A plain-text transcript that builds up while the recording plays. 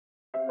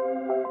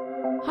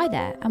Hi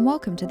there, and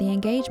welcome to the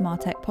Engage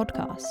Martech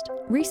podcast.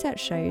 Research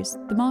shows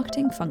the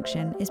marketing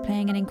function is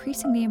playing an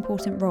increasingly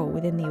important role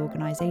within the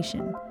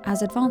organisation,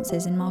 as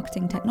advances in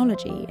marketing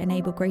technology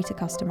enable greater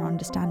customer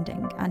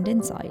understanding and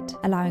insight,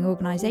 allowing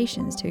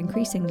organisations to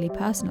increasingly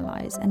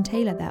personalise and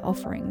tailor their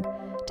offering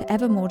to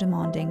ever more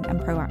demanding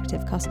and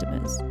proactive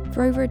customers.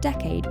 For over a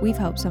decade, we've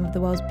helped some of the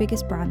world's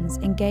biggest brands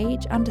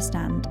engage,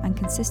 understand, and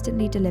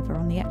consistently deliver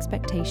on the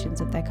expectations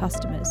of their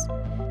customers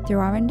through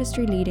our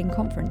industry-leading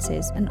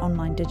conferences and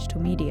online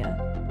digital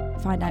media.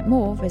 Find out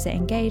more, visit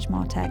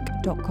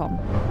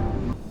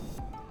engagemartech.com.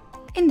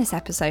 In this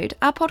episode,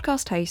 our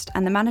podcast host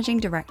and the Managing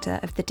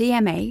Director of the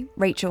DMA,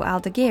 Rachel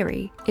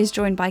Aldegheri, is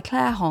joined by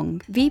Claire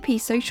Hong, VP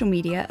Social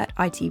Media at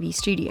ITV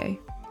Studio.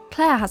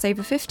 Claire has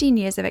over 15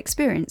 years of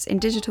experience in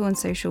digital and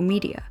social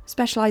media,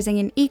 specialising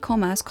in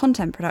e-commerce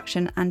content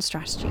production and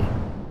strategy.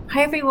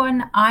 Hi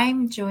everyone,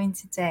 I'm joined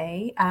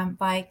today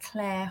by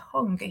Claire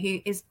Hong, who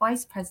is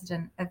Vice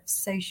President of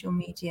Social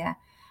Media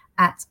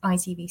at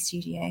ITV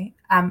Studio.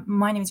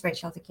 My name is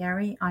Rachel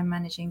Aldegheri. I'm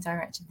Managing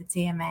Director of the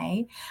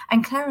DMA.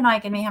 And Claire and I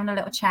are going to be having a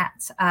little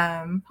chat,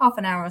 half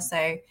an hour or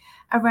so,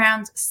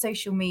 around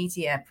social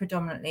media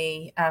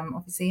predominantly,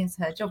 obviously as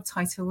her job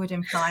title would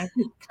imply.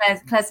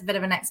 Claire's a bit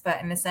of an expert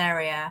in this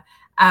area.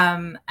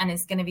 And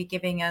is going to be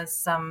giving us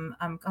some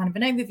kind of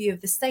an overview of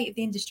the state of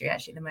the industry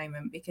actually at the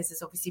moment, because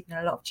there's obviously been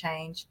a lot of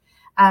change.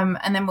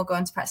 And then we'll go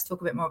on to perhaps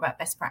talk a bit more about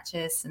best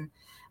practice and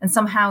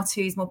some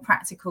how-tos, more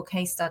practical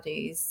case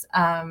studies,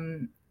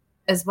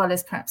 as well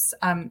as perhaps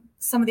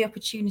some of the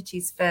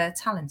opportunities for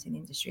talent in the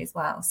industry as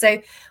well.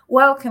 So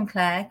welcome,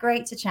 Claire.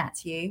 Great to chat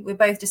to you. We're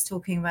both just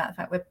talking about the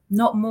fact we're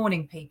not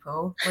morning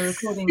people. We're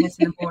recording this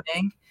in the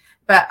morning.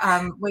 But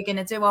we're going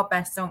to do our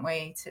best, aren't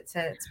we,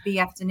 to be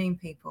afternoon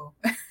people.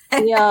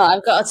 Yeah,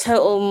 I've got a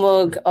total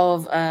mug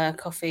of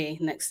coffee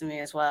next to me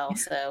as well.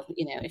 So,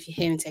 if you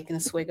hear me taking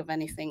a swig of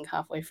anything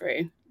halfway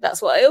through,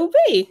 that's what it'll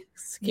be.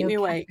 Just keep me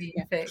awake.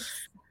 Yeah.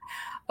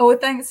 Oh, well,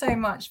 thanks so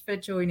much for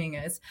joining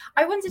us.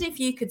 I wondered if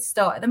you could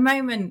start. At the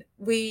moment,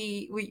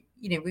 we've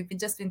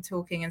been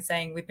talking and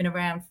saying we've been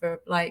around for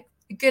like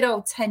a good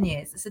old 10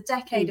 years. It's a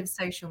decade of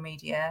social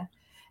media.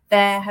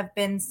 There have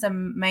been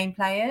some main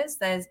players.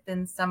 There's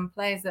been some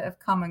players that have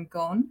come and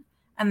gone,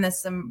 and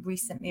there's some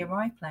recently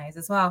arrived players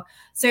as well.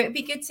 So it'd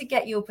be good to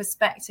get your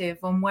perspective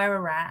on where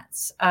we're at,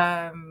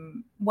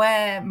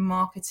 where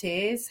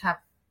marketers have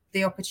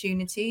the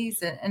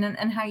opportunities,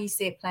 and how you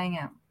see it playing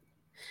out.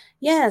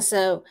 Yeah.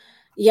 So,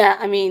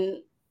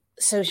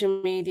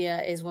 social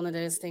media is one of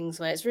those things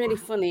where it's really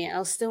funny.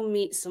 I'll still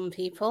meet some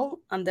people,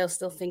 and they'll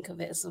still think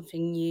of it as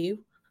something new,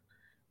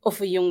 or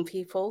for young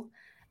people.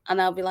 And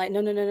I'll be like,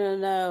 no.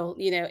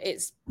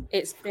 It's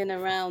been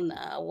around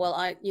now. Well,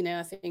 I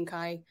think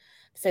the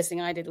first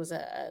thing I did was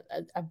a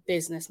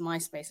business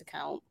MySpace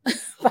account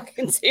back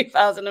in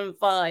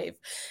 2005.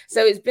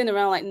 So it's been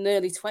around like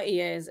nearly 20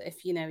 years,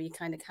 if you're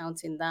kind of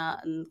counting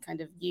that and kind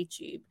of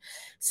YouTube.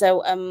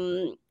 So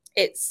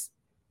it's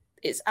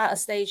at a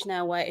stage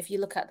now where if you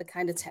look at the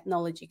kind of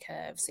technology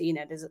curve, so,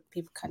 there's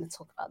people kind of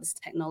talk about this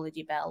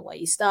technology bell where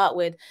you start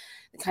with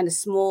the kind of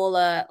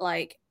smaller,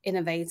 like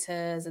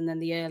innovators, and then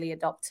the early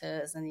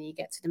adopters, and then you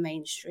get to the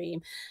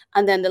mainstream.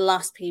 And then the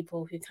last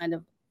people who kind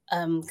of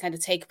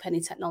take up any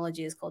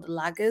technology is called the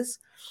laggers.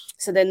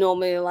 So they're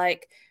normally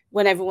like,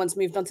 when everyone's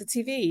moved on to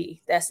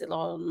TV, they're still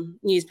on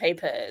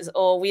newspapers,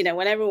 or,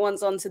 when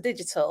everyone's on to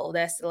digital,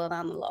 they're still on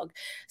analog.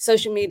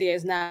 Social media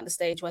is now at the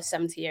stage where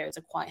 70-year-olds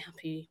are quite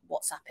happy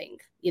WhatsApping.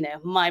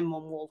 My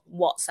mum will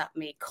WhatsApp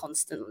me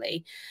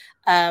constantly.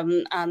 I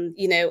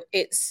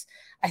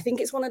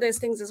think it's one of those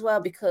things as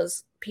well,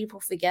 because people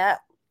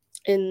forget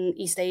in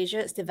East Asia,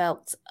 it's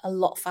developed a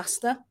lot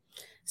faster.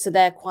 So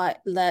they're quite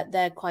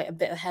a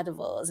bit ahead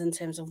of us in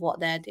terms of what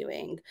they're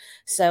doing.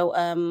 So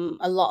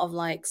a lot of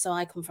so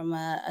I come from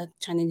a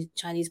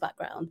Chinese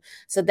background.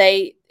 So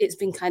it's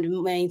been kind of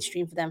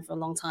mainstream for them for a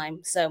long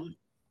time. So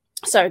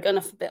sorry, going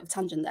off a bit of a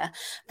tangent there.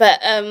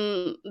 But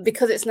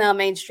because it's now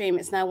mainstream,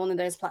 it's now one of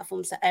those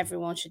platforms that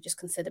everyone should just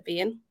consider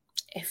being,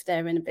 if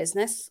they're in a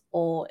business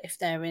or if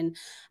they're in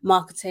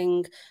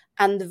marketing.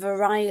 And the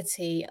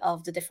variety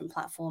of the different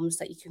platforms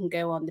that you can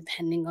go on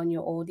depending on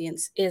your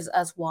audience is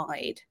as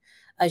wide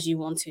as you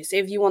want to. So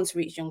if you want to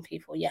reach young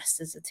people, yes,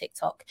 there's a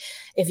TikTok.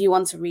 If you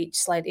want to reach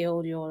slightly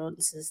older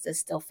audiences, there's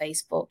still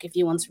Facebook. If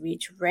you want to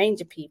reach a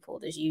range of people,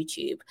 there's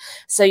YouTube.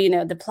 So,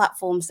 the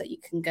platforms that you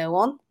can go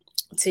on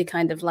to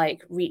kind of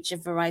like reach a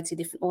variety of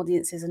different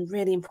audiences, and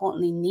really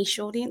importantly, niche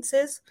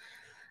audiences,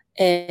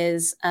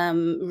 is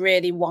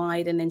really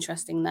wide and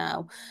interesting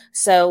now.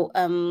 So,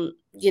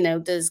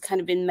 there's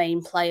kind of been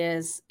main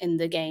players in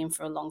the game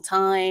for a long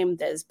time.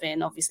 There's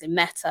been obviously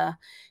Meta,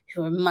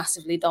 who are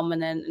massively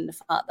dominant in the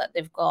fact that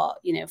they've got,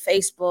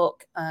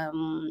 Facebook,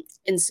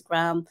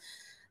 Instagram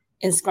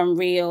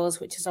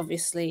Reels, which has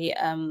obviously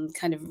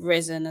kind of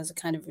risen as a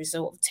kind of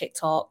result of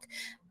TikTok,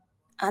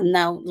 and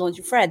now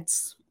launching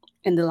Threads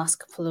in the last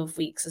couple of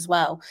weeks as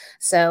well.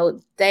 So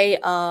they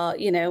are,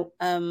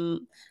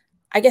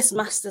 I guess,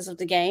 masters of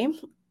the game.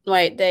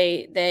 right?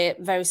 They're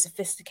very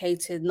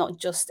sophisticated, not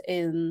just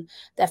in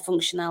their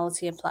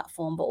functionality and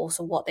platform, but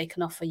also what they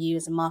can offer you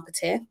as a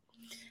marketer,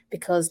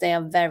 because they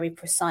are very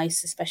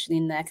precise, especially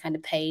in their kind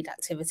of paid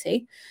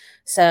activity.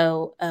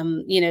 So,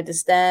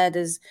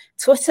 there's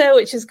Twitter,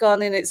 which has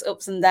gone in its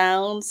ups and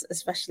downs,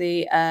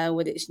 especially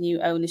with its new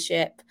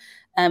ownership.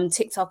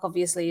 TikTok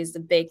obviously is the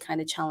big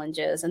kind of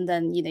challengers. And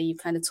then, you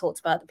kind of talked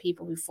about the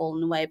people who've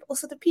fallen away, but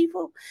also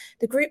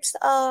the groups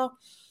that are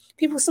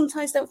people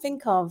sometimes don't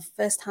think of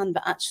firsthand,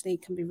 but actually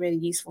can be really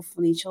useful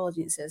for niche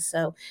audiences.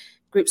 So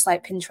groups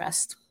like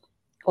Pinterest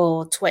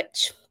or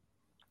Twitch,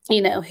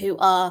 who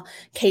are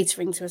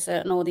catering to a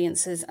certain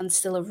audiences and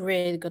still a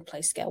really good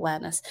place to get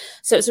awareness.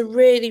 So it's a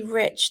really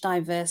rich,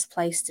 diverse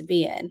place to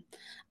be in.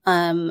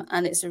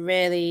 And it's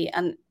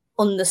and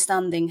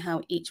understanding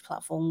how each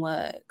platform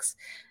works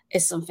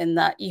is something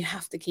that you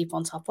have to keep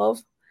on top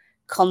of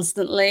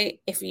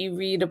constantly. If you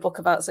read a book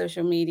about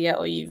social media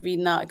or you read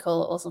an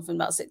article or something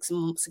about 6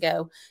 months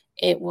ago,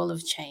 it will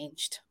have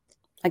changed.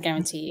 I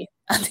guarantee you.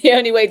 And the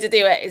only way to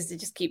do it is to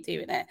just keep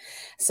doing it.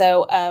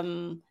 So,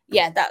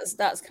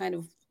 that's kind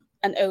of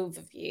an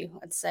overview,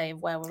 I'd say,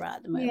 of where we're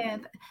at the moment. Yeah,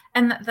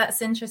 and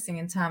that's interesting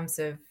in terms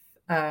of,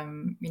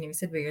 we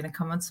said we were going to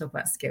come on to talk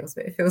about skills,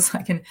 but it feels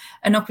like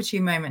an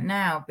opportune moment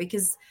now,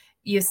 because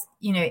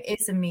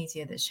it's a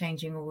media that's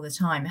changing all the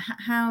time.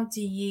 How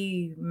do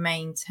you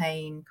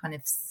maintain kind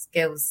of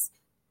skills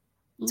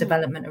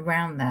development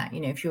around that?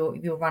 If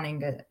you're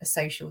running a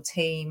social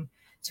team,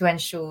 to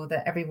ensure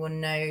that everyone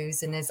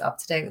knows and is up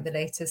to date with the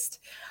latest,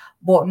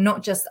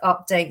 not just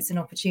updates and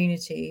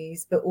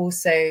opportunities, but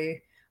also,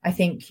 I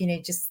think,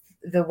 just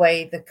the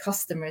way the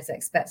customer is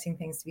expecting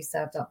things to be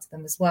served up to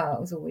them as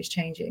well is always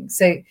changing.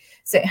 So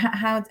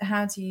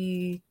how do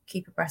you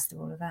keep abreast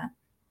of all of that?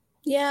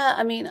 Yeah,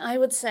 I mean, I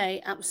would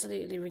say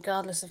absolutely,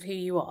 regardless of who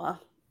you are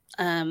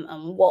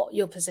and what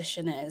your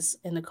position is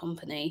in the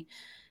company,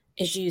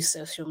 is use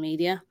social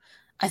media.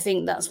 I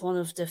think that's one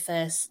of the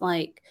first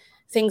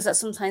things that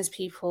sometimes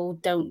people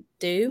don't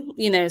do.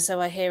 So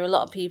I hear a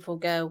lot of people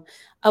go,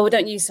 "Oh, we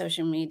don't use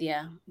social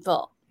media,"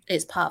 but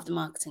it's part of the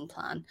marketing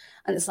plan.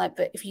 And it's like,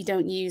 but if you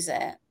don't use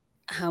it,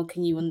 how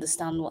can you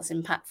understand what's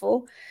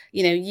impactful?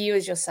 You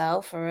as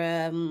yourself are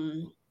a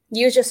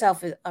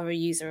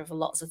user of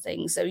lots of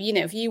things. So,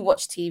 if you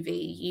watch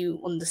TV, you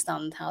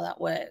understand how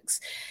that works.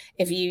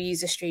 If you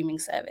use a streaming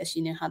service,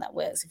 you know how that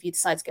works. If you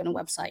decide to go on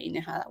a website, you know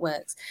how that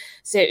works.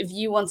 So if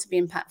you want to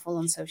be impactful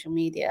on social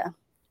media,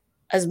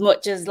 as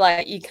much as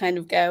you kind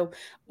of go,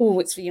 "Oh,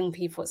 it's for young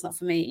people, it's not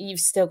for me," you've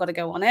still got to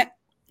go on it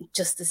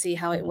just to see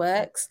how it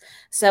works.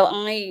 So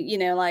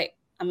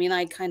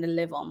I kind of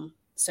live on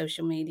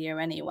social media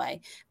anyway,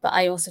 but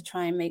I also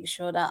try and make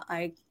sure that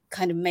I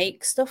kind of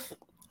make stuff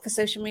for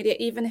social media,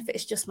 even if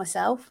it's just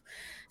myself.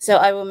 So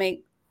I will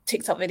make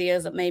TikTok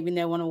videos that maybe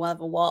no one will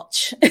ever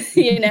watch,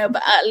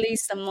 but at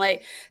least I'm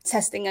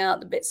testing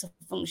out the bits of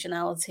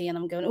functionality and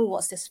I'm going, "Oh,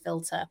 what's this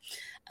filter?"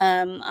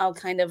 I'll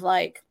kind of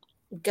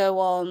go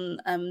on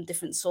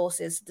different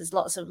sources. There's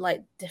lots of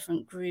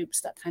different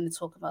groups that kind of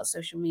talk about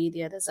social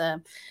media. There's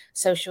a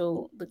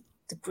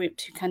the group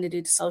to kind of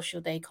do the Social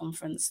Day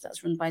conference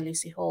that's run by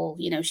Lucy Hall.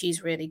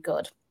 She's really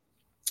good.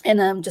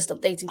 And just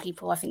updating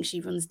people. I think she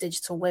runs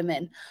Digital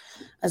Women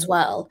as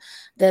well.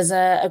 There's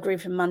a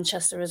group in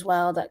Manchester as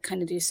well that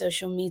kind of do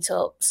social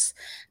meetups.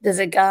 There's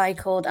a guy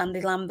called Andy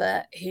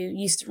Lambert who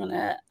used to run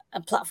a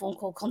platform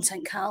called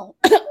Content Cal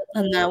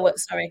and now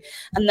works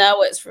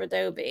for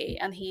Adobe,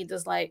 and he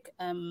does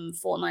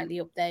fortnightly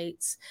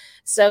updates.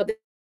 So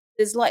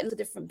there's the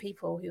different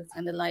people who are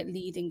kind of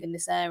leading in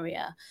this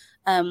area,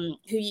 who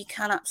you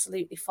can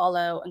absolutely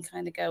follow and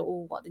kind of go,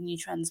 "Oh, what are the new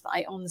trends?" But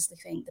I honestly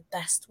think the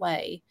best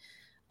way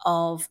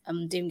of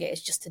doing it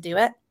is just to do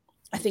it.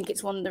 I think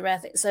it's one of the rare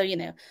things. So,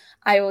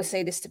 I always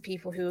say this to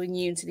people who are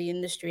new into the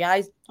industry.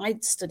 I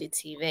studied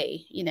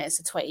TV,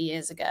 so 20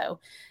 years ago.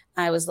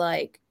 I was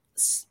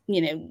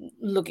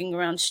looking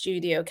around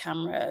studio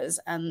cameras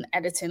and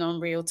editing on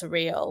reel to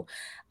reel.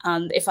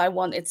 And if I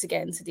wanted to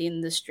get into the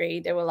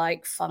industry, there were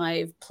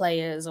 5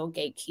 players or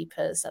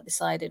gatekeepers that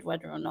decided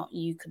whether or not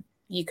you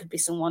could be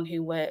someone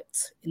who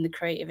worked in the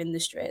creative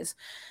industries.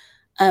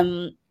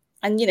 And,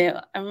 I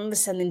remember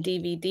sending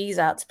DVDs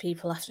out to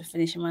people after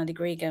finishing my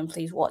degree going,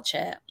 "Please watch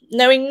it,"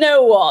 knowing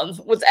no one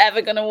was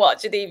ever going to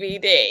watch a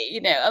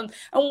DVD,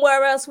 and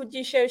where else would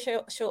you show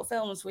short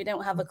films? We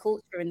don't have a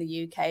culture in the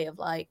UK of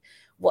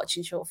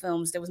watching short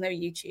films. There was no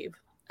YouTube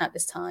at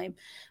this time.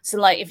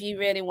 So if you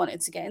really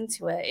wanted to get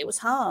into it, it was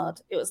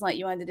hard. It was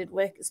you either did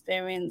work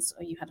experience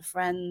or you had a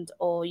friend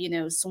or,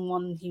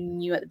 someone who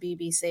knew at the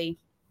BBC.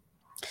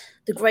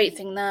 The great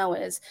thing now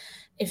is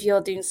if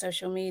you're doing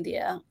social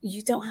media,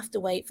 you don't have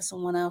to wait for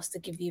someone else to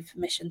give you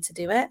permission to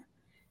do it.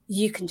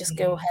 You can just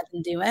go ahead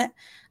and do it.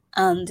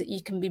 And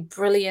you can be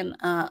brilliant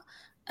at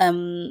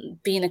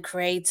being a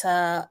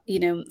creator,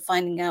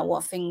 finding out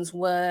what things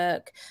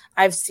work.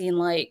 I've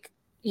seen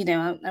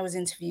I was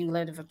interviewing a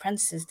load of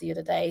apprentices the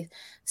other day,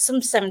 some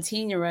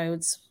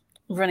 17-year-olds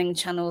running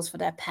channels for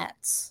their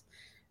pets,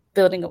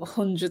 building up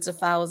hundreds of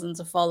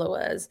thousands of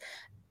followers.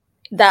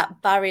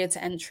 that barrier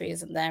to entry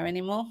isn't there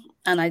anymore.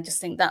 And I just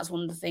think that's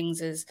one of the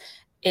things is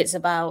it's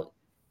about,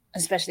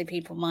 especially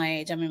people my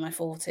age, I'm in my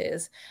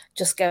 40s,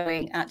 just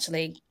going,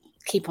 actually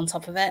keep on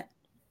top of it.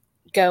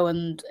 Go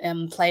and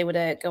play with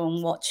it, go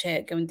and watch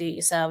it, go and do it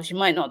yourselves. You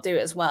might not do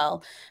it as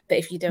well, but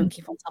if you don't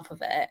keep on top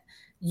of it,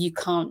 you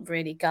can't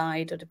really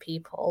guide other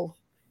people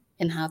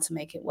in how to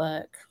make it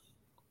work.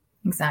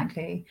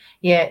 Exactly.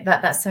 Yeah,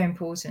 that's so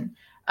important.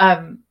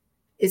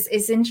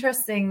 It's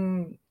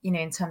interesting,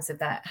 in terms of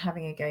that,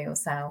 having a go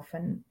yourself,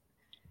 and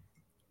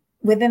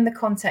within the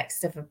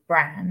context of a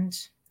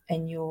brand,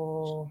 and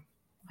you're,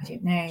 I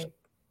don't know,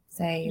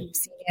 say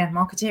senior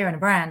marketeer in a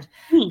brand,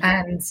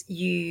 and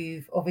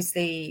you've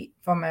obviously,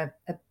 from a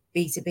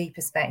B2B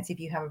perspective,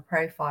 you have a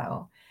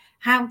profile.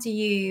 How do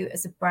you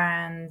as a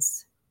brand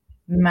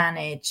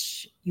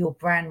manage your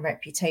brand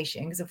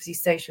reputation? Because obviously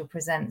social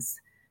presents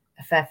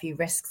a fair few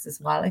risks as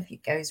well if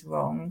it goes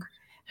wrong.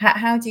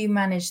 How do you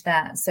manage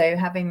that? So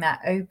having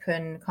that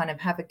open kind of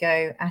have a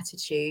go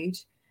attitude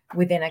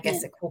within, I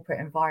guess, a corporate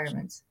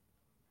environment.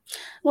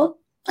 Well,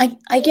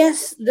 I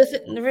guess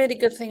the really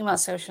good thing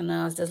about social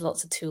now is there's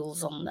lots of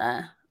tools on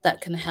there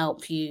that can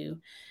help you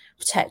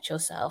protect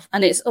yourself.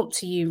 And it's up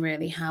to you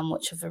really how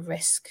much of a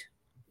risk,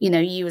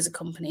 you as a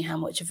company, how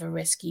much of a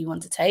risk you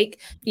want to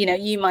take.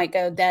 You might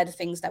go, they're the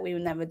things that we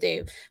would never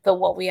do. But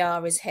what we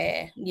are is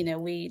here.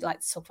 We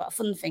like to talk about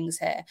fun things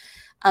here.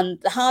 And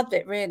the hard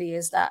bit really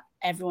is that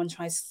everyone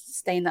tries to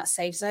stay in that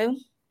safe zone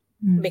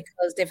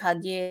because they've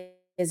had years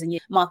and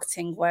years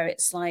marketing where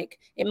it's like,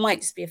 it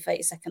might just be a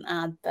 30-second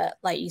ad, but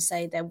like you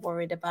say, they're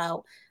worried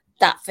about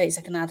that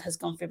 30-second ad has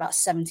gone through about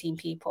 17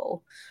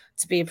 people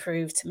to be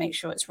approved to make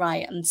sure it's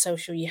right. And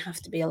social, you have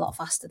to be a lot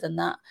faster than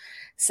that.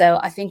 So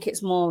I think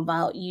it's more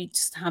about you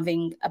just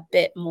having a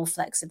bit more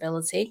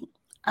flexibility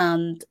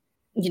and,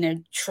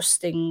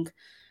 trusting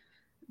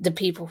the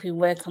people who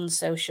work on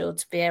social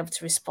to be able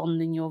to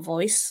respond in your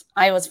voice.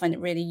 I always find it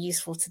really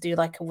useful to do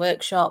like a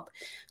workshop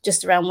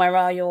just around where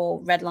are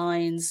your red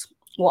lines,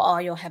 what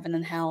are your heaven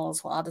and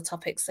hells, what are the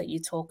topics that you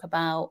talk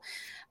about,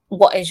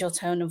 what is your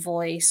tone of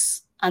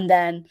voice. And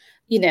then,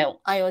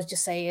 I always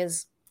just say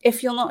is,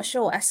 if you're not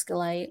sure,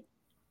 escalate.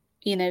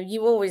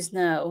 You always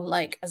know,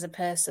 like as a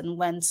person,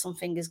 when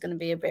something is going to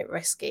be a bit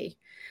risky,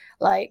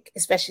 like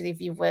especially if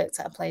you've worked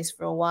at a place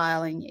for a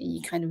while and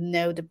you kind of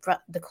know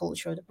the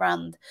culture of the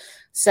brand.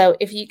 So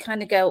if you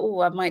kind of go,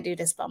 oh, I might do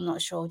this, but I'm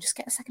not sure, just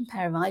get a second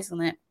pair of eyes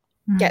on it.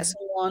 Get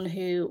someone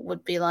who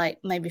would be like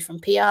maybe from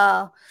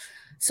PR,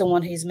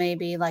 someone who's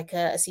maybe like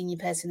a senior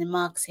person in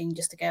marketing,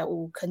 just to go,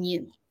 oh, can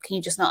you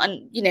just not?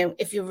 And,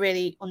 if you're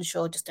really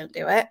unsure, just don't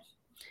do it.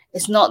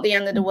 It's not the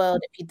end of the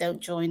world if you don't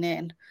join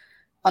in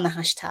on a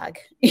hashtag,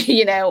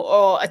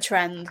 or a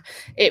trend.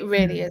 It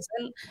really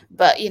isn't.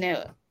 But,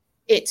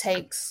 it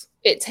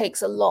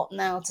takes a lot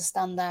now to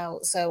stand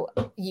out. So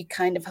you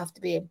kind of have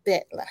to be a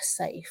bit less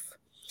safe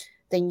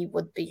than you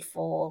would be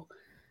for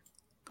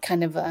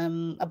kind of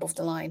above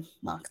the line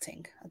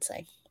marketing, I'd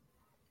say.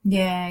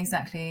 Yeah,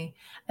 exactly.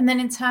 And then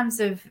in terms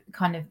of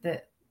kind of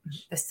the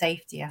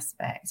safety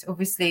aspect,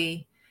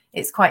 obviously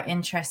it's quite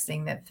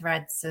interesting that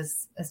Threads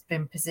has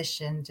been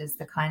positioned as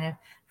the kind of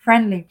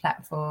friendly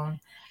platform.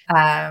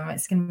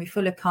 It's going to be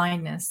full of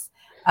kindness.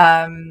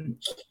 And,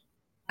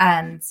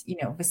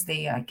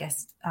 obviously, I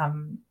guess,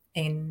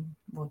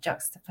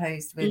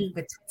 juxtaposed with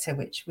Twitter,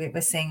 which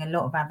we're seeing a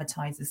lot of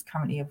advertisers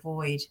currently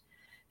avoid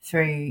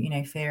through,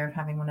 fear of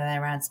having one of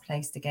their ads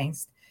placed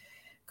against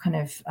kind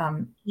of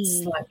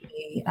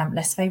slightly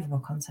less favorable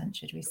content,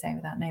 should we say,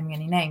 without naming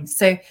any names.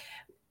 So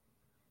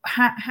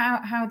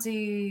how do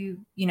you,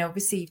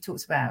 obviously you've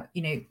talked about,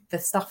 the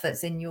stuff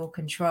that's in your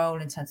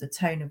control in terms of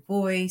tone of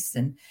voice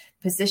and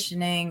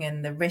positioning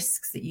and the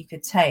risks that you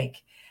could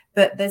take.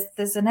 But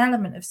there's an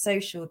element of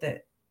social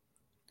that,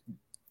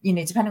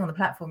 depending on the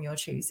platform you're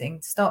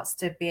choosing, starts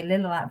to be a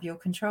little out of your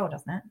control,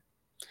 doesn't it?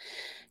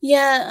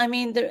 Yeah, I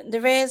mean,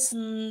 there is,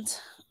 and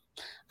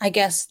I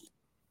guess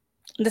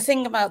the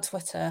thing about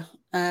Twitter,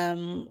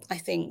 I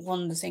think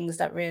one of the things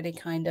that really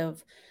kind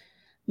of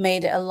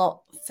made it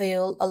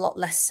feel a lot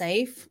less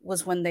safe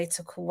was when they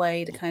took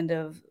away the kind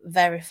of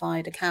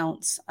verified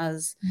accounts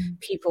as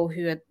people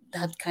who had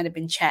kind of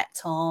been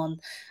checked on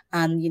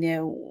and,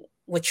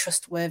 were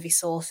trustworthy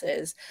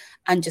sources,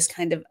 and just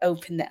kind of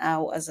opened it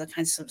out as a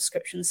kind of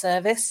subscription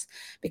service,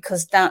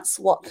 because that's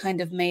what kind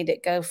of made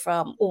it go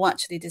from, oh,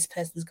 actually this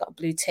person's got a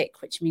blue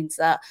tick, which means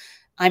that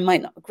I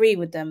might not agree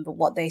with them, but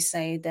what they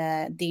say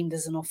they're deemed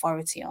as an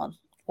authority on,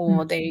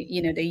 or they're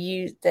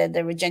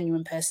a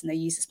genuine person, they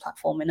use this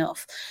platform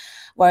enough.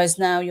 Whereas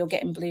now you're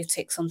getting blue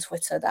ticks on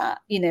Twitter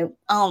that,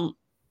 aren't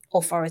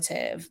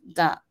authoritative,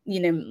 that,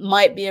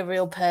 might be a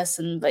real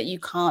person, but you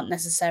can't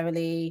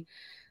necessarily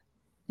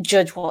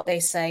judge what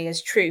they say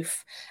as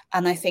truth.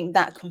 And I think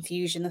that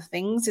confusion of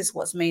things is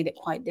what's made it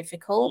quite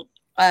difficult,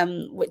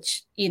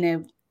 which,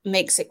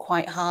 makes it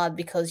quite hard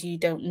because you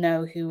don't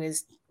know who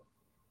is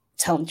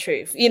telling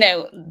truth.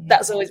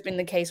 That's always been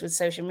the case with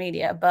social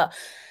media. But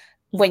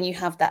when you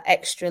have that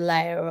extra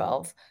layer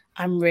of,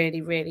 I'm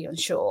really, really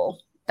unsure,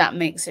 that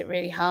makes it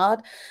really hard.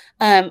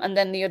 And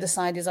then the other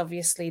side is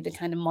obviously the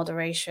kind of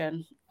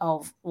moderation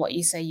of what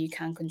you say you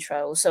can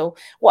control. So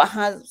what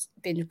has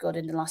been good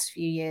in the last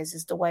few years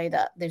is the way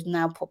that they've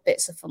now put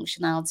bits of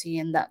functionality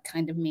in that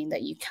kind of mean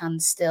that you can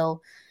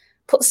still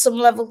put some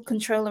level of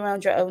control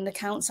around your own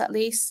accounts at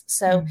least.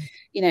 So,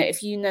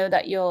 if you know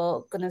that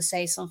you're going to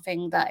say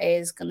something that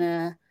is going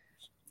to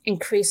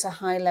increase a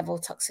high level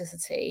of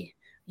toxicity,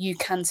 you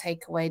can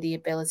take away the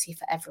ability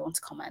for everyone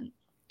to comment,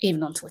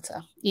 even on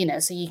Twitter.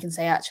 So you can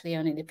say actually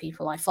only the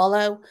people I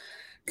follow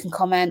can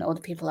comment, or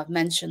the people I've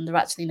mentioned, there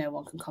actually no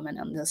one can comment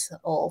on this at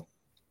all.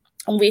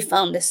 And we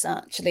found this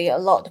actually a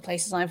lot of the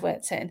places I've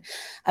worked in.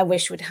 I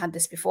wish we'd had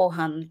this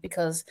beforehand,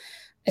 because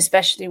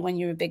especially when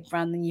you're a big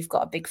brand and you've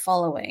got a big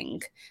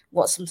following,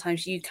 what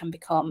sometimes you can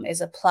become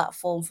is a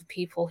platform for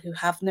people who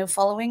have no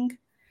following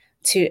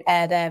to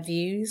air their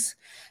views.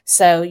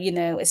 So,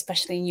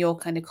 especially in your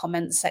kind of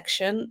comment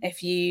section,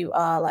 if you've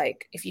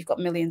got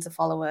millions of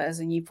followers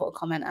and you put a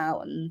comment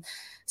out, and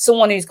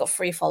someone who's got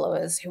 3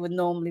 followers who would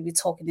normally be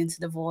talking into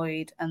the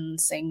void and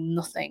saying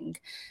nothing,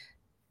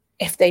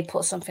 if they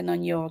put something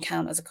on your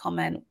account as a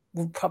comment,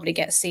 will probably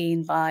get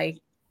seen by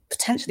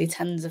potentially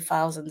tens of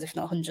thousands, if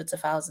not hundreds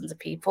of thousands of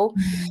people.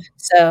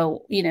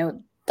 So,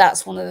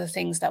 that's one of the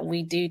things that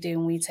we do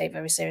and we take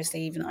very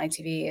seriously, even at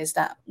ITV, is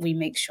that we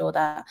make sure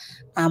that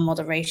our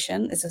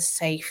moderation is as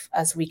safe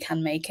as we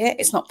can make it.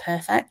 It's not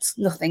perfect.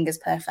 Nothing is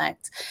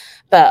perfect.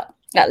 But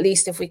at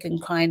least if we can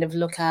kind of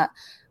look at,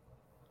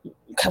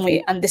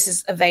 and this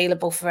is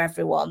available for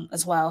everyone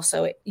as well,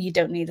 so you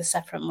don't need a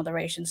separate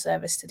moderation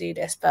service to do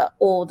this, but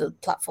all the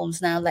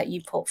platforms now let you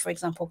put, for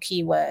example,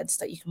 keywords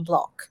that you can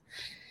block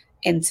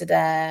into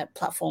their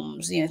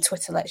platforms.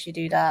 Twitter lets you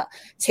do that,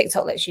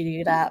 TikTok lets you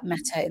do that,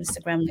 Meta,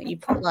 Instagram let you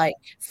put, like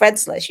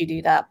Threads lets you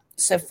do that.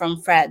 So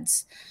from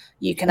Threads,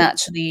 you can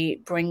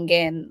actually bring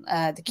in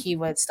the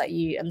keywords that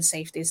you and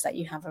safeties that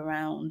you have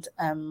around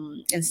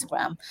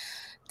Instagram.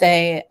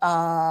 They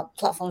are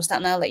platforms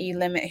that now let you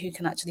limit who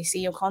can actually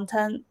see your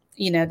content.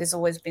 There's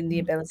always been the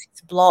ability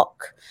to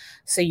block.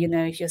 So,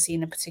 if you're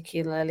seeing a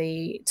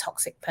particularly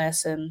toxic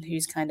person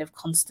who's kind of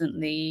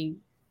constantly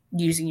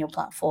using your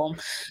platform.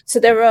 So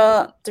there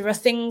are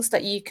things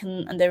that you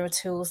can, and there are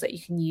tools that you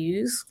can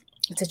use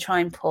to try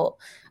and put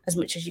as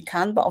much as you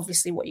can. But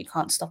obviously what you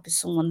can't stop is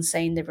someone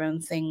saying their own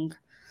thing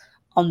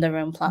on their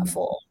own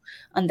platform.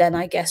 And then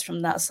I guess from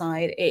that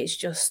side, it's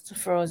just,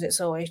 for us,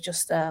 it's always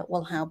just,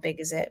 well, how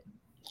big is it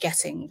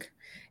getting?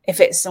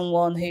 If it's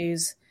someone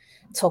who's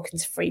talking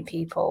to 3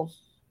 people,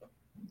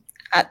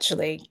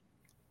 actually,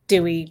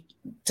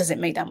 does it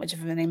make that much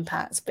of an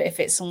impact? But if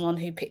it's someone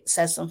who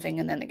says something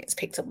and then it gets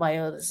picked up by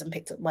others and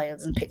picked up by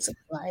others and picked up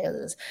by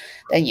others,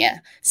 then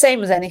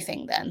same as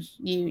anything, then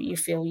you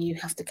feel you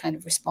have to kind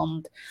of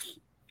respond.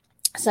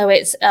 So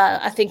it's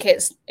I think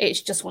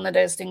it's just one of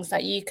those things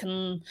that you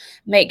can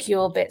make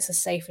your bits as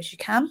safe as you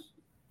can.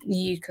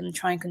 You can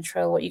try and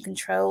control what you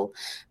control,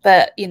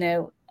 but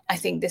I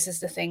think this is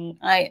the thing.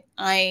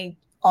 I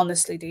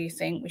honestly do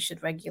think we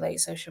should regulate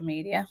social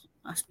media.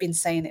 I've been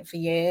saying it for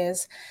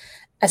years,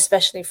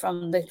 especially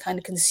from the kind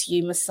of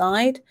consumer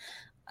side.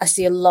 I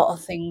see a lot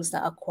of things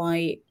that are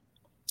quite,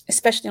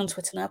 especially on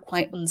Twitter now,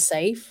 quite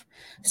unsafe.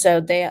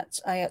 So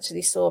I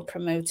actually saw a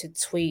promoted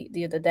tweet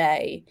the other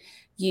day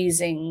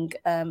using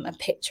a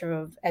picture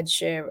of Ed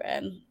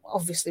Sheeran,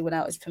 obviously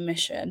without his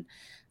permission.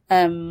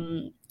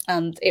 And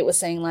it was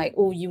saying like,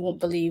 oh, you won't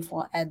believe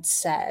what Ed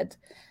said.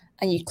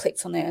 And you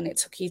clicked on it and it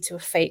took you to a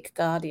fake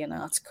Guardian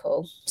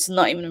article. So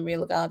not even a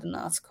real Guardian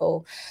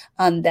article.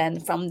 And then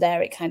from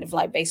there, it kind of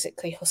like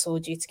basically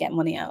hustled you to get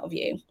money out of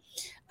you.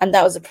 And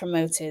that was a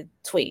promoted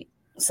tweet.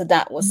 So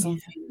that was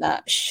something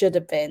that should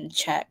have been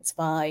checked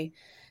by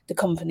the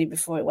company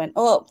before it went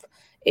up.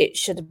 It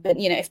should have been,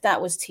 if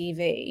that was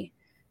TV,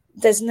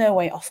 there's no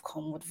way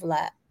Ofcom would have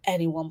let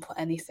anyone put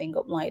anything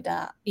up like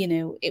that.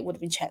 It would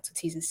have been checked with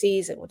T's and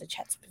C's. It would have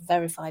checked,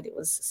 verified it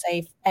was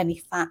safe. Any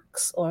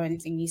facts or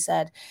anything you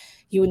said,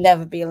 you would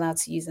never be allowed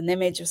to use an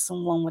image of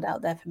someone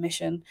without their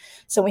permission.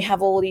 So we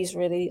have all these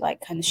really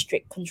like kind of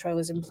strict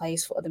controls in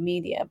place for other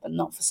media, but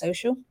not for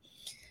social.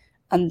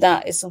 And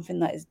that is something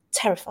that is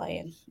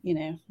terrifying,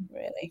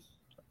 really.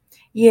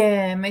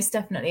 Yeah, most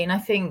definitely. And I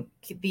think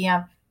the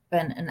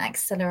advent and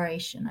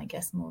acceleration, I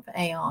guess, more of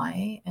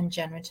AI and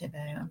generative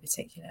AI in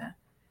particular,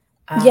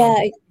 it's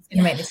going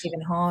to make this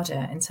even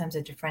harder in terms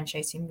of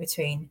differentiating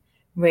between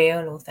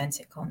real,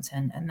 authentic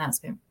content and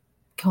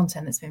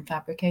content that's been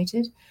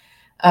fabricated.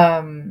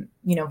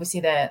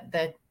 Obviously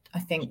they're I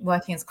think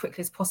working as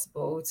quickly as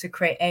possible to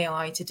create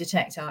AI to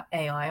detect our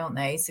AI, aren't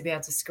they? To be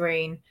able to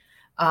screen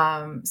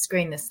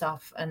this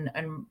stuff and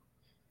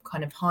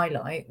kind of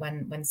highlight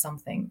when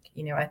something,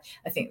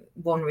 I think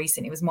one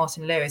recently was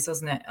Martin Lewis,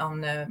 wasn't it,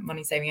 on the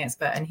Money Saving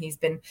Expert, and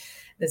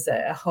there's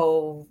a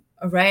whole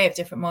array of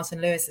different Martin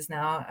Lewises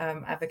now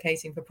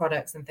advocating for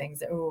products and things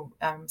that are all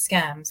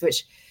scams,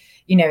 which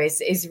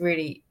is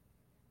really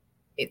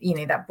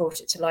that brought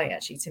it to light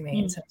actually to me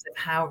in terms of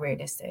how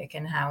realistic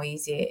and how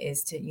easy it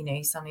is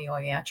to, suddenly, oh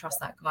yeah, I trust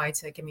that guy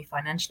to give me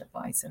financial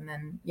advice, and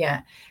then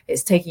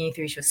it's taking you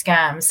through to a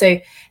scam.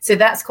 So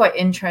that's quite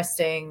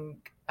interesting,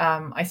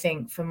 I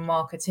think, for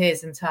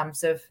marketers in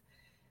terms of,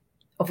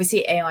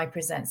 obviously AI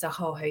presents a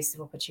whole host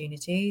of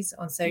opportunities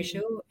on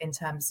social in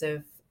terms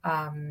of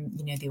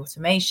the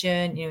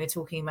automation. We're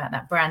talking about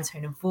that brand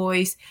tone of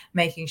voice,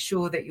 making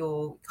sure that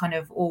you're kind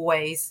of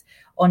always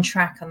on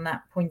track on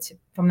that point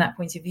from that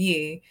point of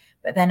view.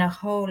 But then a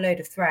whole load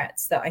of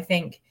threats that I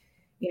think,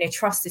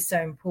 trust is so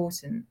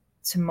important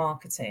to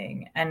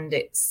marketing, and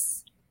it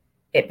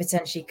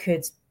potentially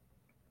could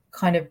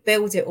kind of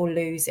build it or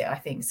lose it. I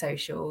think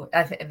social,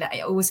 I think that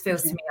it always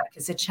feels to me like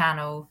it's a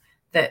channel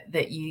that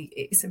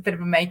it's a bit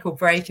of a make or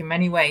break in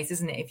many ways,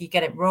 isn't it? If you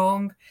get it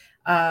wrong,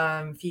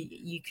 if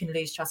you can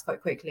lose trust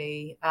quite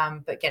quickly,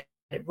 but get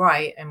it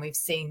right. And we've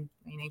seen,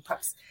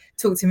 perhaps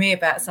talk to me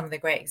about some of the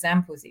great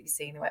examples that you've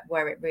seen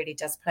where it really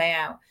does play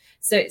out.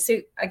 So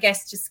I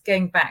guess just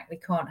going back, we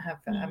can't have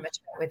much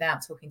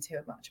without talking too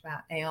much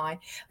about AI.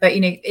 But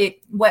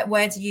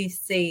where do you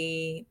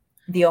see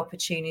the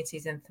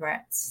opportunities and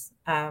threats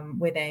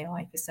with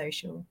AI for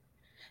social?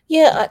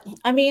 Yeah,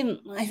 I mean,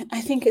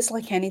 I think it's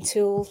like any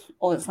tool,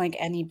 or it's like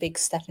any big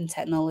step in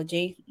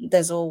technology.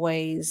 There's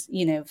always,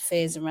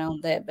 fears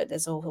around it, but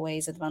there's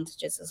always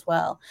advantages as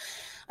well.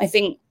 I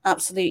think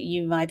absolutely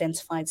you've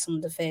identified some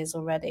of the fears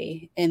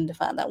already in the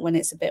fact that when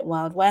it's a bit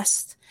Wild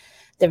West,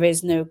 there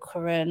is no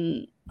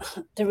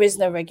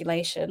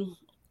regulation,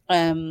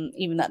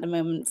 even at the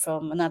moment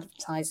from an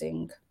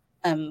advertising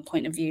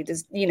point of view.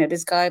 There's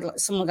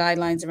some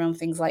guidelines around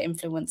things like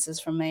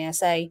influencers from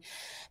ASA,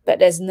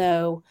 but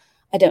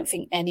I don't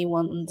think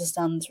anyone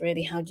understands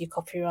really how do you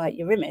copyright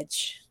your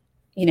image,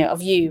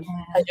 of you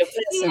as your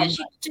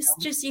person.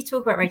 Just you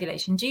talk about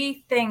regulation. Do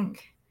you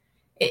think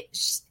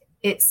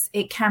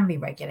it can be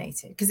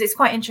regulated? Because it's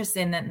quite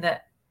interesting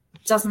that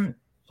doesn't,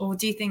 or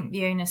do you think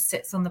the onus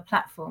sits on the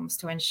platforms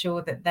to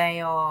ensure that they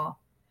are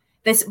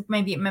this?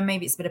 Maybe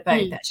it's a bit of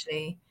both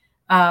actually.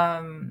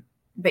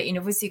 But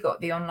obviously got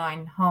the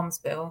online harms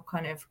bill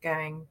kind of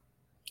going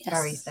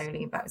very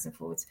slowly backwards and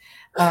forwards,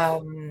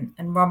 and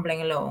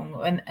rumbling along,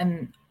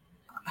 and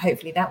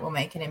hopefully that will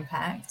make an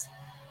impact.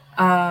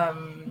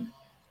 But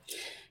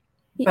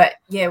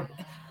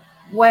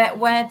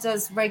where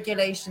does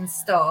regulation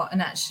start,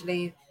 and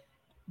actually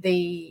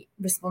the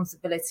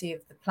responsibility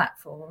of the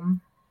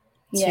platform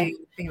to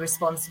be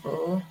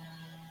responsible?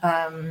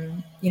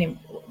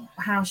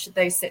 How should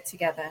those sit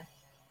together?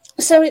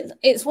 So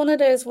it's one of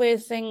those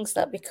weird things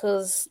that,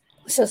 because,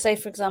 so say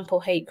for example,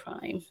 hate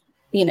crime,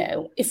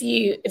 if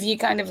you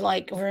kind of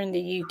like were in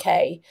the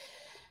UK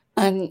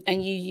and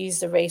you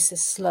use a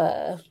racist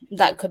slur,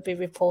 that could be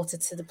reported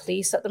to the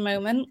police at the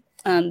moment,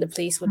 and the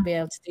police would be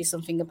able to do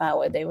something about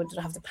it. They would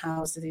have the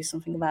powers to do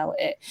something about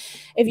it.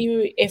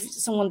 If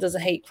someone does a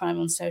hate crime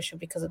on social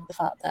because of the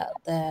fact that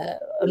they're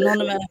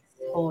anonymous,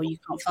 or you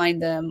can't find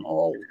them,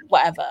 or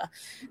whatever,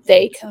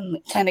 they can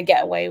kind of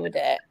get away with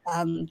it.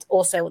 And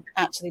also,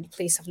 actually, the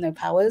police have no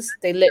powers.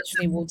 They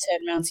literally will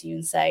turn around to you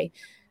and say,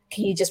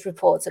 can you just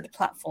report to the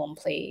platform,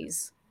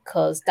 please?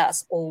 Because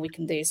that's all we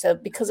can do. So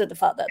because of the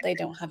fact that they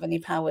don't have any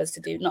powers to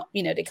do,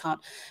 they can't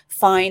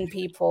fine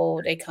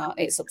people,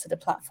 it's up to the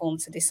platform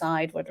to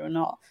decide whether or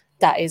not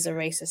that is a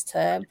racist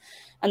term.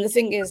 And the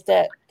thing is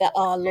that there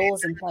are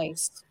laws in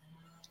place.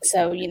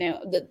 So,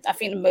 I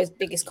think the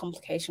biggest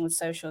complication with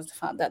social is the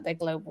fact that they're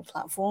global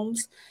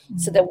platforms.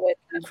 So they're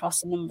working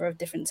across a number of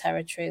different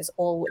territories,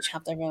 all which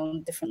have their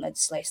own different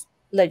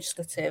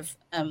legislative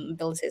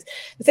abilities.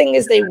 The thing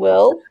is, they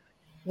will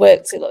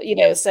work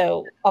to,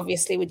 so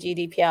obviously with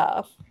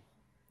GDPR,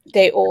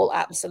 they all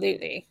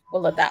absolutely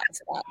will adapt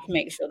to that to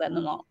make sure they're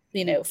not,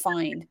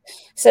 fined.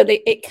 So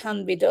it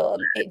can be done.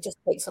 It just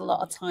takes a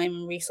lot of time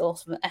and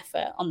resource and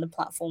effort on the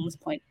platform's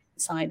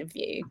side of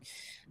view.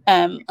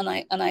 And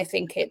I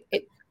think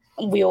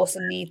we also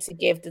need to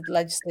give the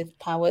legislative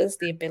powers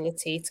the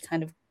ability to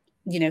kind of,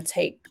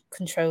 take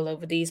control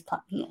over these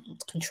not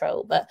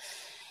control, but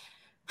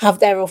have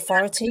their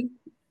authority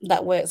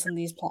that works on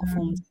these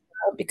platforms.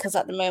 Because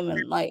at the moment,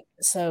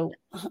 so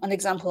an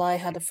example I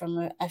had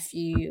from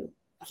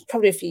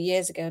probably a few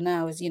years ago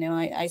now is,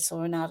 I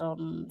saw an ad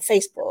on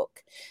Facebook,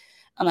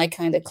 and I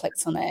kind of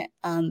clicked on it,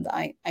 and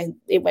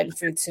it went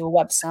through to a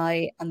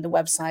website, and the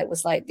website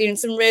was like doing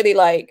some really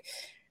like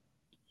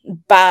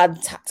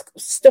bad tactical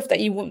stuff that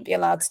you wouldn't be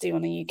allowed to do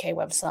on a UK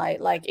website.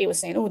 Like, it was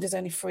saying, oh, there's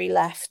only 3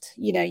 left,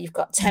 you've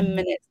got 10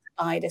 minutes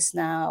to buy this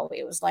now.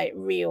 It was like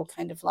real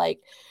kind of like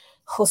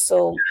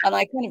hustle. And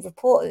I kind of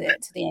reported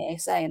it to the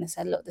ASA, and I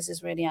said, look, this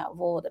is really out of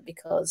order,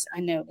 because I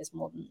know there's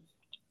more than,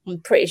 I'm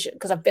pretty sure,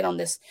 because I've been on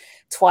this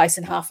twice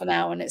in half an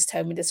hour, and it's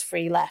told me there's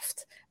 3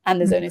 left, and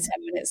there's only 10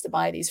 minutes to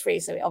buy these 3,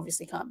 so it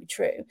obviously can't be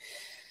true.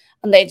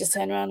 And they just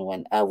turned around and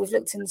went, oh, we've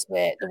looked into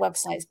it. The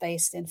website's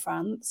based in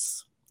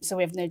France, so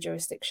we have no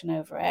jurisdiction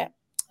over it,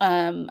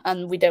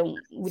 and we don't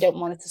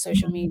monitor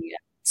social media,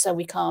 so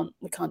we can't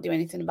do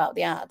anything about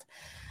the ad.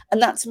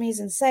 And that to me is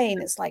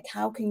insane. It's like,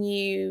 how can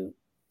you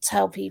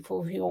tell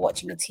people who are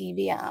watching a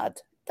TV ad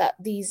that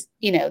these,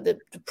 the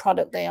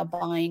product they are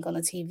buying on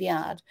a TV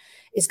ad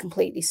is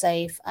completely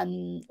safe,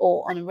 and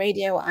or on a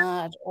radio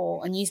ad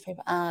or a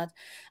newspaper ad,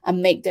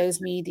 and make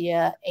those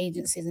media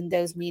agencies and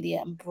those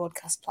media and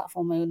broadcast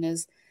platform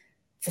owners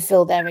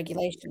fulfill their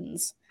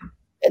regulations,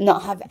 but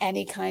not have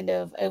any kind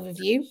of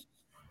overview.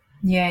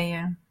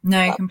 Yeah.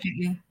 No,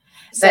 completely.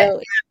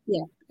 So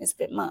yeah, it's a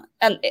bit mad.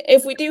 And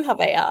if we do have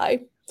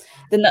AI,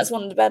 then that's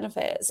one of the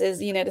benefits is,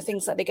 the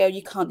things that they go,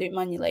 you can't do it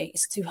manually.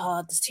 It's too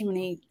hard. There's too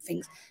many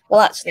things.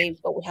 Well, actually,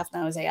 what we have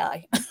now is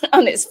AI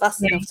and it's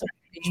fast enough to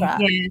track.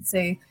 Yeah,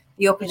 so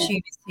the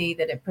opportunity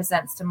that it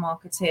presents to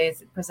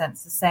marketers, it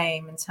presents the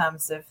same in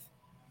terms of,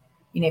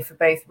 for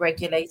both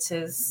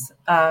regulators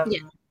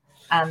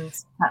and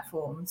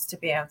platforms to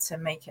be able to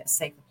make it a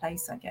safer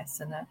place, I guess,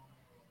 and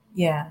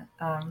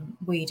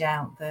weed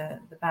out the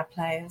bad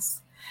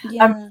players. We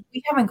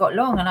haven't got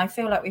long, and I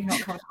feel like we've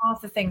not covered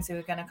half the things we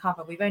were going to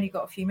cover. We've only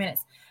got a few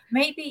minutes.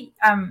 Maybe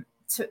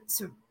to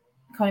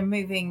kind of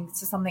moving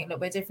to something a little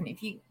bit different,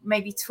 if you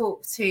maybe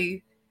talk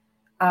to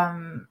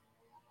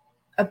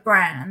a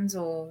brand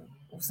or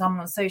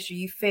someone on social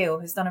you feel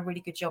has done a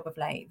really good job of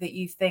late, that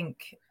you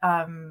think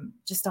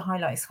just to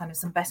highlight kind of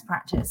some best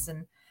practice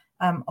and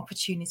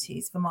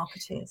opportunities for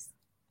marketers.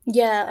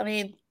 Yeah, I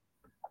mean,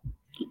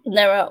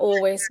 there are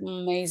always some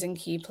amazing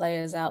key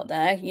players out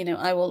there.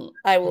 I will,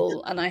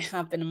 and I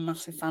have been a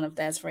massive fan of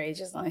theirs for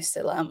ages, and I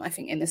still am. I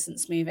think Innocent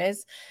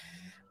Smoothies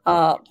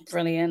are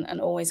brilliant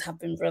and always have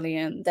been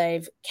brilliant.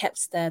 They've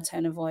kept their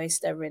tone of voice.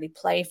 They're really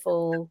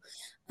playful.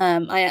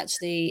 I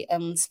actually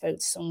spoke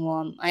to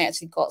someone. I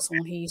actually got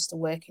someone who used to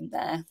work in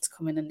there to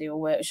come in and do a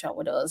workshop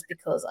with us,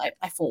 because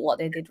I thought what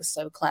they did was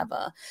so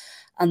clever,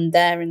 and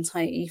their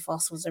entire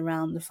ethos was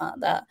around the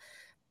fact that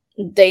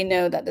they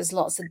know that there's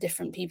lots of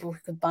different people who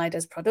could buy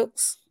those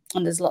products,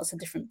 and there's lots of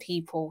different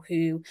people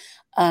who,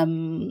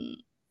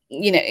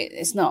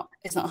 it's not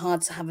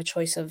hard to have a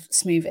choice of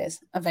smoothies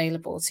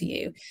available to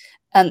you,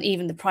 and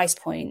even the price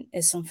point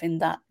is something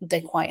that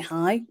they're quite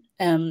high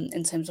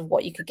in terms of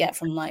what you could get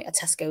from like a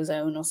Tesco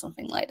Zone or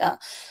something like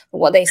that. But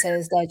what they say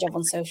is their job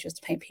on social is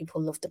to make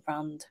people love the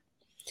brand.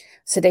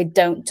 So they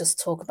don't just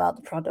talk about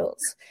the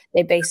products.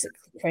 They basically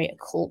create a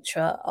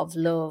culture of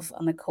love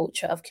and a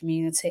culture of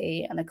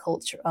community and a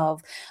culture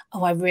of,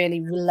 I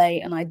really relate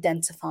and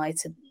identify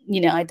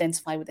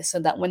with this, so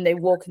that when they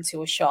walk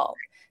into a shop,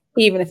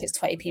 even if it's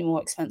 20p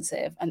more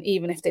expensive, and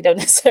even if they don't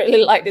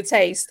necessarily like the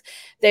taste,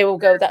 they will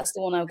go, that's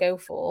the one I'll go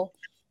for,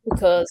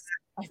 because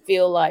I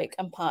feel like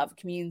I'm part of a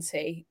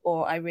community,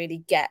 or I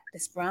really get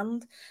this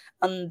brand.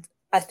 And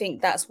I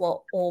think that's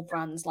what all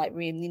brands like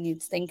really need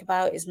to think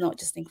about, is not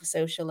just think of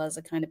social as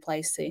a kind of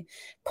place to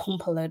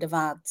pump a load of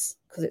ads,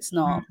 because it's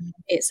not.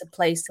 It's a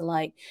place to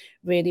like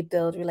really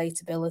build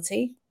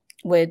relatability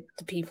with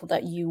the people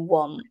that you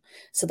want,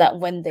 so that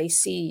when they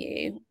see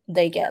you,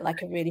 they get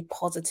like a really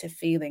positive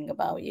feeling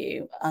about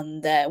you,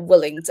 and they're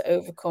willing to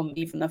overcome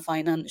even a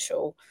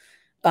financial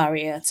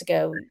barrier to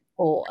go,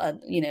 or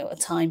a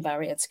time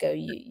barrier to go,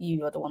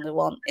 you are the one they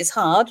want. It's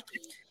hard.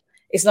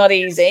 It's not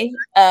easy.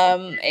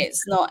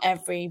 It's not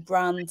every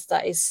brand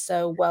that is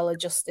so well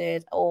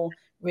adjusted or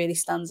really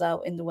stands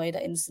out in the way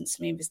that Innocent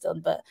Smoothie's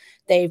done, but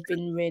they've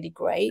been really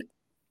great.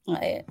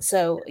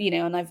 So,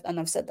 and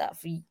I've said that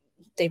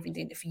they've been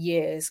doing it for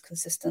years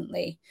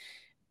consistently,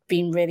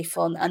 been really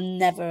fun, and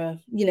never,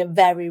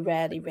 very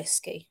rarely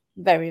risky.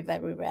 Very,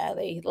 very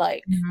rarely.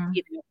 Like,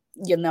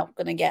 you're not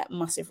going to get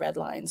massive red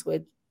lines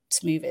with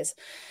smoothies.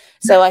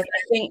 So I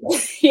think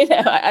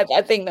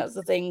I think that's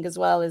the thing as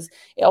well, is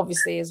it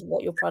obviously is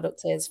what your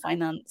product is.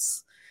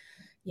 Finance,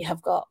 you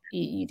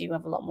do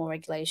have a lot more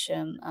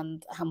regulation,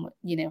 and how much,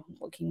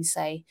 what can you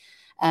say,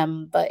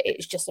 but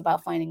it's just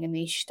about finding a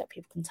niche that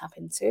people can tap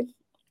into.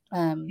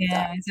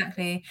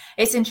 Exactly.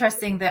 It's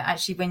interesting that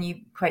actually when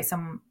you quote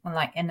someone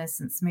like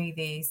Innocent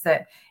Smoothies,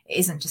 that it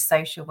isn't just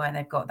social where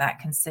they've got that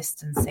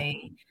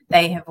consistency.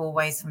 They have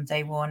always from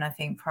day one, I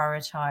think,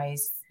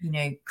 prioritized,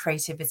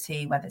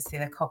 creativity, whether it's through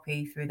their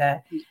copy, through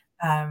their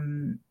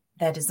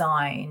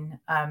design,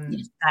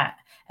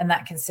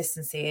 that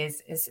consistency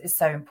is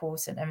so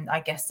important, and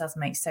I guess does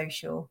make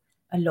social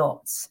a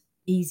lot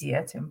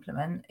easier to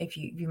implement if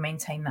you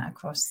maintain that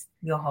across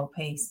your whole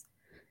piece.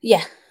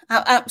 Yeah,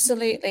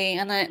 absolutely.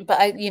 And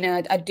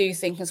I do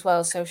think as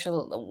well,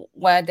 social,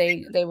 where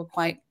they were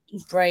quite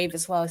brave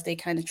as well, as they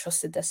kind of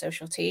trusted their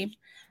social team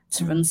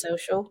to run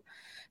social.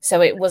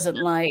 So it wasn't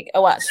like,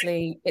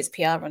 actually it's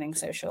PR running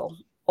social,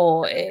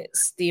 or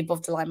it's the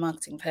above the line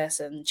marketing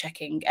person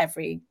checking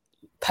every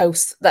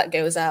post that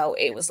goes out.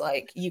 It was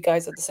like, you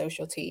guys are the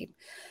social team,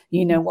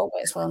 what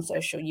works well on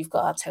social, you've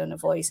got our tone of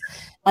voice,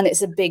 and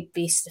it's a big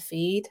beast to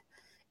feed.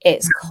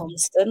 It's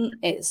constant.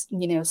 It's,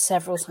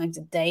 several times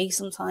a day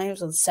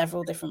sometimes on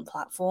several different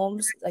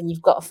platforms, and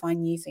you've got to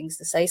find new things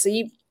to say. So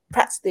you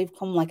practically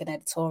become like an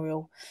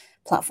editorial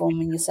platform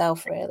in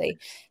yourself, really.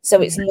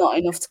 So it's not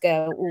enough to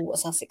go,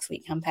 what's our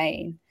 6-week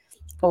campaign,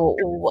 or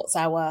what's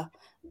our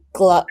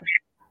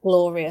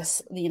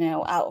glorious,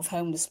 out of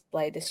home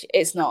display this year.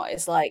 It's not.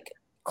 It's like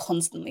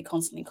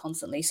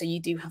constantly. So you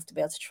do have to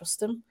be able to trust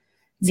them.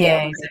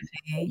 Yeah,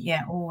 exactly.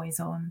 Yeah, always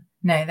on.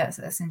 No,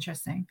 that's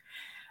interesting.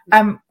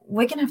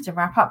 We're gonna have to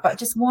wrap up, but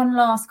just one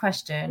last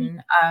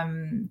question.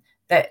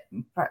 That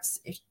perhaps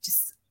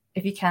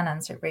if you can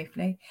answer it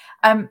briefly.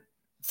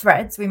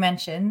 Threads, we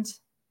mentioned.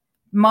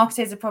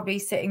 Marketers are probably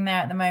sitting there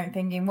at the moment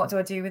thinking, what do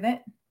I do with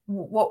it?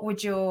 What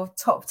would your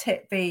top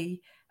tip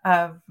be?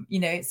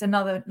 It's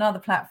another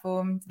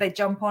platform. Do they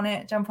jump on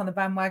the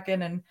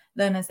bandwagon and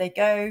learn as they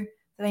go? Do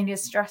they need a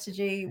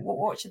strategy?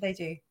 What should they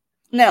do?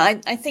 No,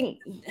 I think,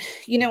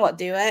 you know what,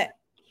 do it.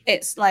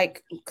 It's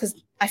like,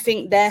 because I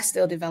think they're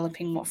still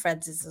developing what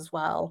Threads is as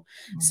well.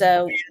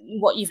 So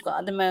what you've got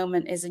at the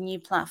moment is a new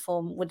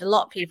platform with a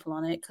lot of people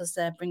on it because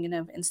they're bringing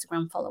over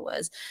Instagram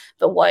followers.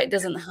 But what it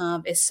doesn't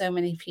have is so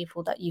many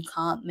people that you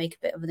can't make a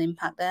bit of an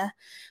impact there.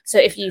 So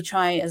if you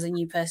try as a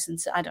new person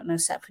to, I don't know,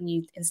 set up a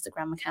new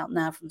Instagram account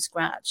now from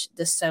scratch,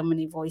 there's so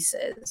many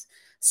voices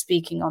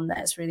speaking on there.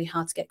 It's really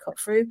hard to get cut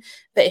through.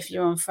 But if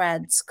you're on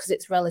Threads, because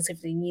it's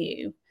relatively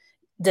new,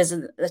 there's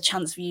a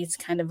chance for you to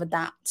kind of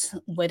adapt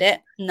with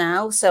it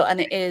now. So, and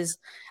it is,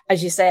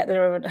 as you say, at the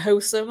moment,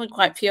 wholesome and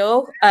quite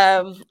pure.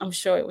 I'm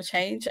sure it will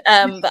change.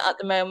 But at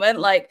the moment,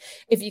 like,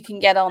 if you can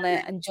get on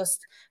it and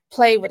just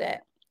play with it,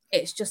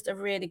 it's just a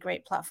really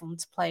great platform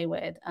to play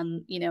with.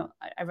 And,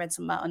 I read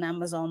something about on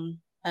Amazon,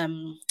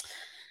 and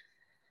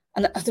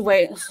the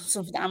way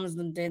something that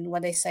Amazon did, where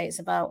they say it's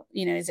about,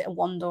 is it a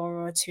 1-door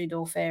or a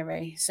 2-door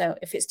theory? So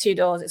if it's 2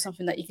 doors, it's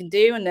something that you can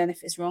do. And then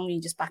if it's wrong, you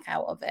just back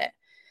out of it.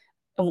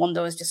 And 1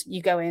 door is just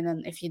you go in,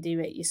 and if you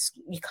do it,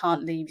 you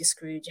can't leave. You're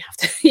screwed. You have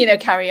to,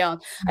 carry on.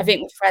 I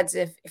think with Threads,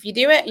 if you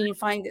do it and you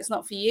find it's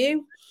not for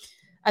you,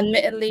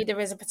 admittedly, there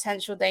is a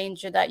potential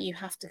danger that you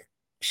have to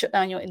shut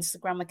down your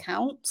Instagram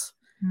account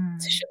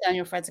to shut down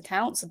your Threads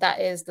account. So that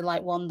is the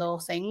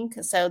 1-door thing.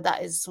 So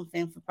that is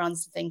something for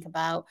brands to think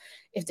about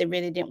if they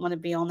really didn't want to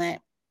be on it.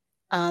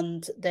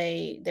 And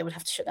they would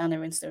have to shut down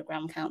their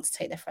Instagram account to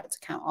take their Threads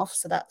account off.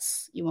 So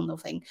that's your 1-door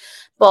thing.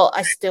 But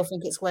I still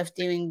think it's worth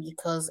doing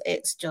because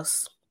it's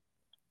just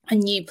a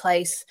new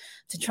place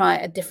to try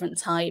a different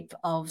type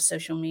of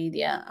social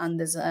media. And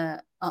there's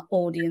an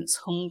audience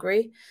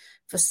hungry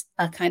for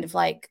a kind of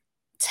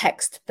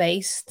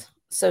text-based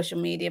social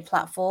media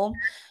platform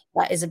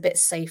that is a bit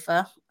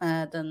safer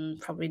than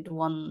probably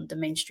the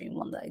mainstream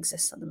one that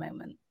exists at the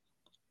moment.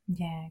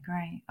 Yeah,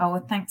 great. Oh,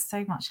 well, thanks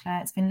so much, Claire.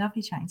 It's been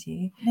lovely chatting to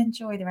you.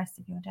 Enjoy the rest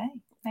of your day.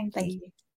 Thank you.